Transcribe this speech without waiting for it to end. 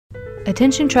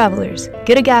Attention travelers,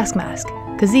 get a gas mask,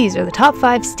 because these are the top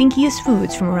 5 stinkiest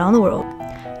foods from around the world.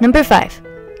 Number 5.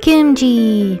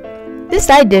 Kimchi. This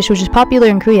side dish, which is popular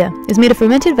in Korea, is made of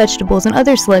fermented vegetables and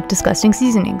other select disgusting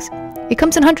seasonings. It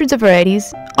comes in hundreds of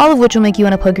varieties, all of which will make you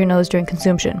want to plug your nose during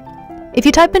consumption. If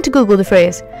you type into Google the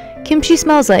phrase, kimchi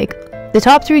smells like, the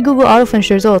top 3 Google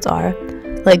autofinish results are,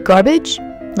 like garbage,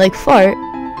 like fart,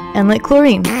 and like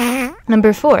chlorine.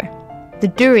 Number 4. The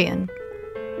durian.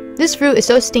 This fruit is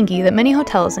so stinky that many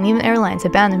hotels and even airlines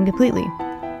have banned them completely.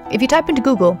 If you type into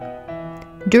Google,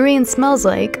 durian smells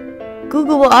like,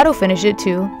 Google will auto-finish it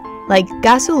to, like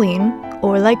gasoline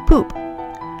or like poop.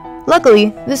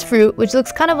 Luckily, this fruit, which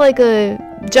looks kind of like a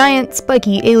giant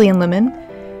spiky alien lemon,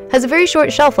 has a very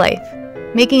short shelf life,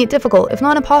 making it difficult, if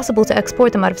not impossible, to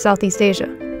export them out of Southeast Asia.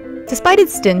 Despite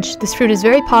its stench, this fruit is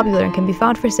very popular and can be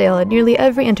found for sale at nearly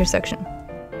every intersection.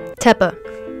 Teppa.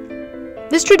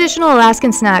 This traditional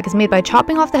Alaskan snack is made by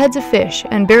chopping off the heads of fish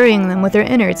and burying them with their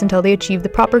innards until they achieve the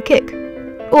proper kick.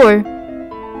 Or,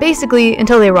 basically,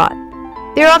 until they rot.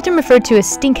 They are often referred to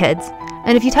as stink heads,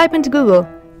 and if you type into Google,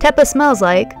 Teppa smells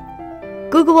like,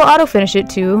 Google will auto-finish it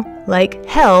to, like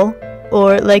hell,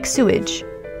 or like sewage.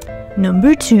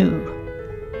 Number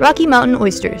 2. Rocky Mountain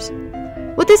Oysters.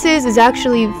 What this is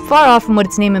actually far off from what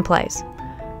its name implies.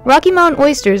 Rocky Mountain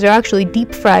Oysters are actually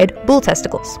deep-fried bull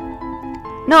testicles.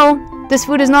 No, this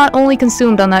food is not only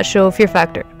consumed on that show Fear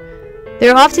Factor. They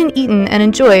are often eaten and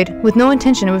enjoyed with no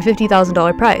intention of a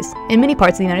 $50,000 prize in many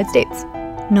parts of the United States.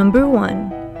 Number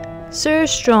 1.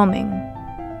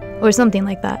 Surströmming, or something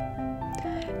like that.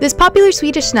 This popular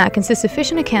Swedish snack consists of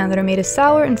fish in a can that are made as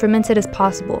sour and fermented as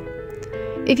possible.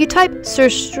 If you type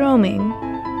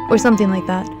Surströmming, or something like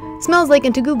that, smells like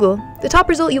into Google, the top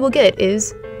result you will get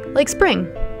is, like spring,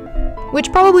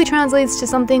 which probably translates to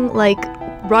something like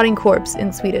rotting corpse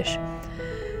in Swedish.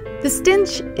 The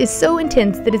stench is so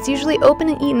intense that it's usually open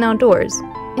and eaten outdoors,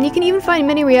 and you can even find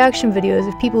many reaction videos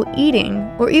of people eating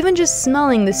or even just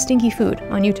smelling this stinky food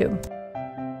on YouTube.